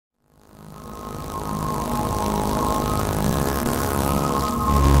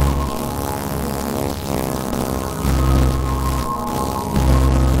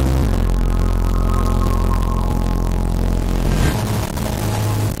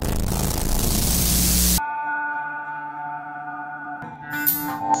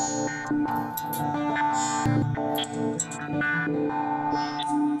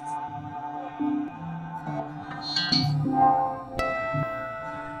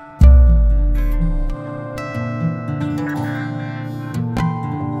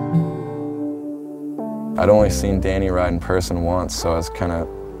I'd only seen Danny ride in person once, so I was kind of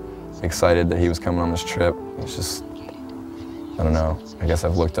excited that he was coming on this trip. It's just, I don't know, I guess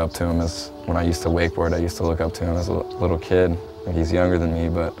I've looked up to him as, when I used to wakeboard, I used to look up to him as a little kid. Like, he's younger than me,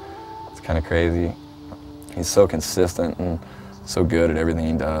 but it's kind of crazy. He's so consistent and so good at everything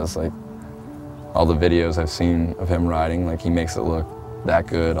he does. Like, all the videos I've seen of him riding, like, he makes it look that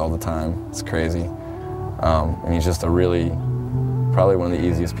good all the time. It's crazy. And he's just probably one of the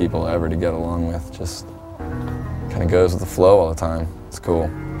easiest people ever to get along with. Just kind of goes with the flow all the time. It's cool.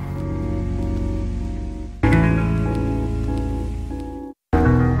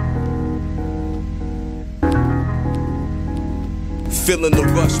 Feeling the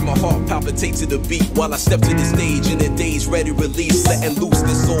rush, my heart palpitates to the beat while I step to the stage in a day's ready release, letting loose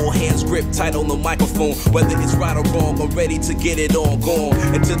this old hands grip tight on the microphone. Whether it's right or wrong, I'm ready to get it on, gone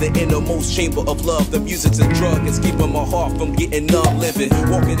into the innermost chamber of love. The music's a drug, it's keeping my heart from getting numb. Living,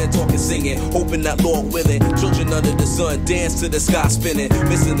 walking and talking, singing, hoping that Lord willing, children under the sun dance to the sky spinning,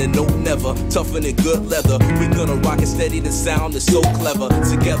 missing a note never, tougher than good leather. We gonna rock it steady, the sound is so clever.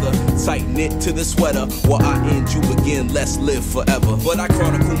 Together, tight knit to the sweater, while I end you again, let's live forever. But I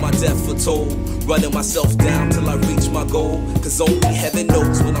chronicle my death foretold, running myself down till I reach my goal. Cause only heaven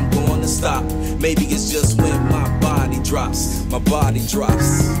knows when I'm going to stop. Maybe it's just when my body drops. My body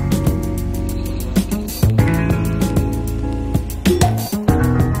drops.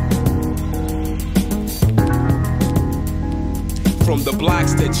 From the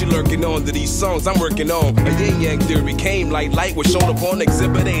blocks that you're lurking on to these songs I'm working on, a yin-yang theory came like light was shown up on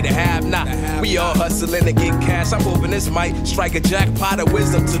exhibit A, the have-not. We all hustling to get cash. I'm hoping this might strike a jackpot of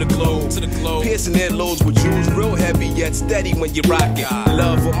wisdom to the globe. Piercing earlobes with jewels real heavy yet steady when you rock it.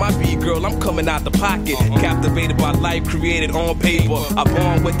 Love for my B-girl, I'm coming out the pocket. Captivated by life created on paper. I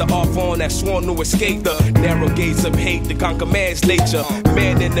born with the off on that sworn to escape the narrow gates of hate to conquer man's nature.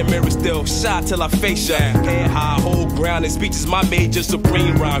 Man in the mirror still shy till I face ya. Head high, hold ground, and speeches my major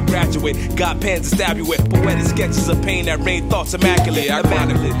supreme rhyme graduate. Got pens to stab you with poetic sketches of pain that rain thoughts immaculate.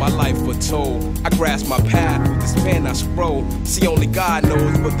 Ironically, my life foretold. I grasp my path with this pen I scroll. See, only God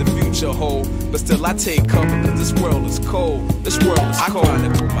knows what the future holds, but still I take cover cause this world is cold. This world is cold. I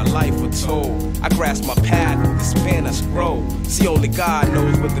chronicle my life foretold. I grasp my path with this pen I scroll. See, only God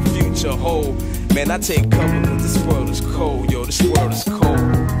knows what the future holds. Man, I take cover cause this world is cold. Yo, this world is cold.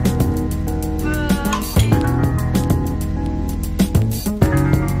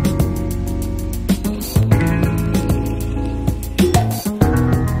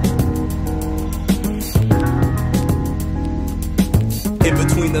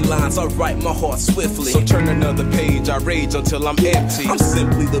 Between the lines, I write my heart swiftly. So turn another page, I rage until I'm empty. I'm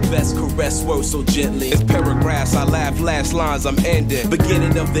simply the best, caress words so gently. It's paragraphs, I laugh, last lines, I'm ending.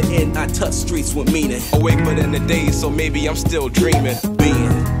 Beginning of the end, I touch streets with meaning. Awake but in the day, so maybe I'm still dreaming.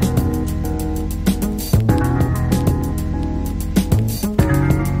 Being.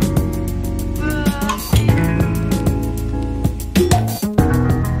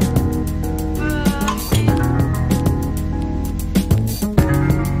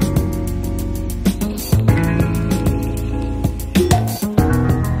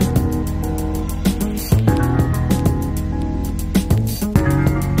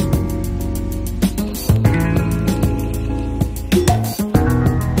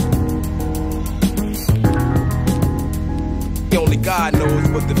 God knows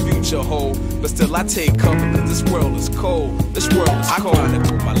what the future holds, but still I take cover cause this world is cold. This world is cold. I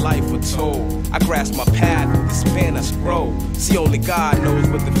chronicle my life foretold. I grasp my path with this pen I scroll. See, only God knows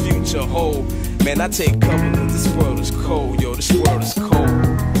what the future holds. Man, I take cover cause this world is cold. Yo, this world is cold.